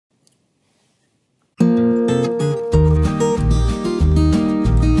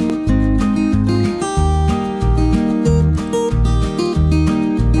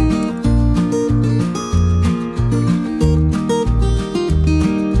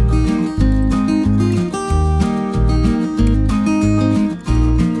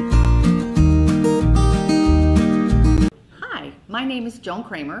name is Joan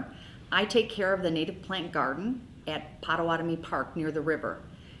Kramer. I take care of the native plant garden at Potawatomi Park near the river.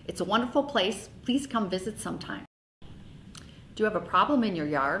 It's a wonderful place. Please come visit sometime. Do you have a problem in your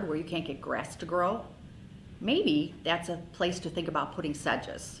yard where you can't get grass to grow? Maybe that's a place to think about putting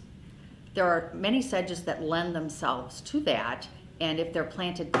sedges. There are many sedges that lend themselves to that, and if they're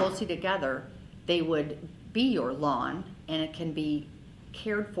planted closely together, they would be your lawn, and it can be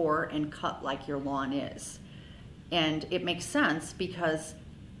cared for and cut like your lawn is. And it makes sense because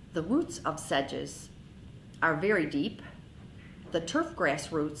the roots of sedges are very deep. The turf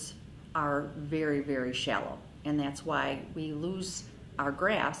grass roots are very, very shallow, and that's why we lose our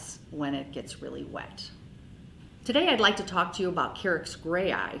grass when it gets really wet. Today I'd like to talk to you about Carex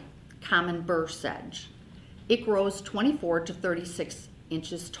grayi, common burr sedge. It grows 24 to 36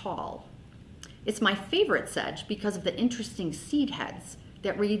 inches tall. It's my favorite sedge because of the interesting seed heads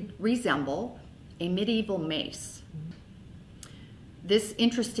that resemble a medieval mace. This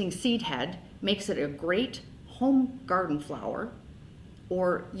interesting seed head makes it a great home garden flower,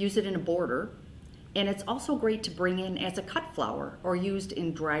 or use it in a border, and it's also great to bring in as a cut flower or used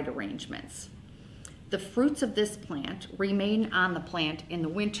in dried arrangements. The fruits of this plant remain on the plant in the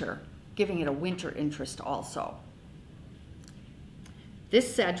winter, giving it a winter interest also.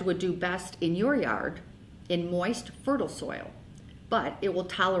 This sedge would do best in your yard in moist, fertile soil, but it will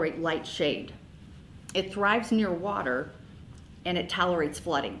tolerate light shade. It thrives near water and it tolerates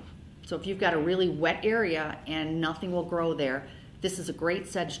flooding. So if you've got a really wet area and nothing will grow there, this is a great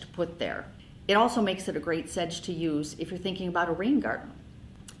sedge to put there. It also makes it a great sedge to use if you're thinking about a rain garden.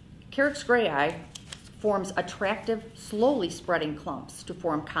 Carex grayi forms attractive, slowly spreading clumps to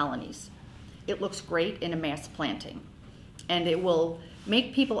form colonies. It looks great in a mass planting, and it will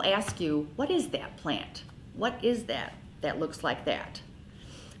make people ask you, what is that plant? What is that looks like that?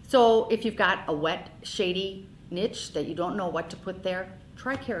 So if you've got a wet, shady niche that you don't know what to put there,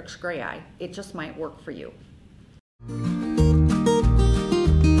 try Carex grayi. It just might work for you.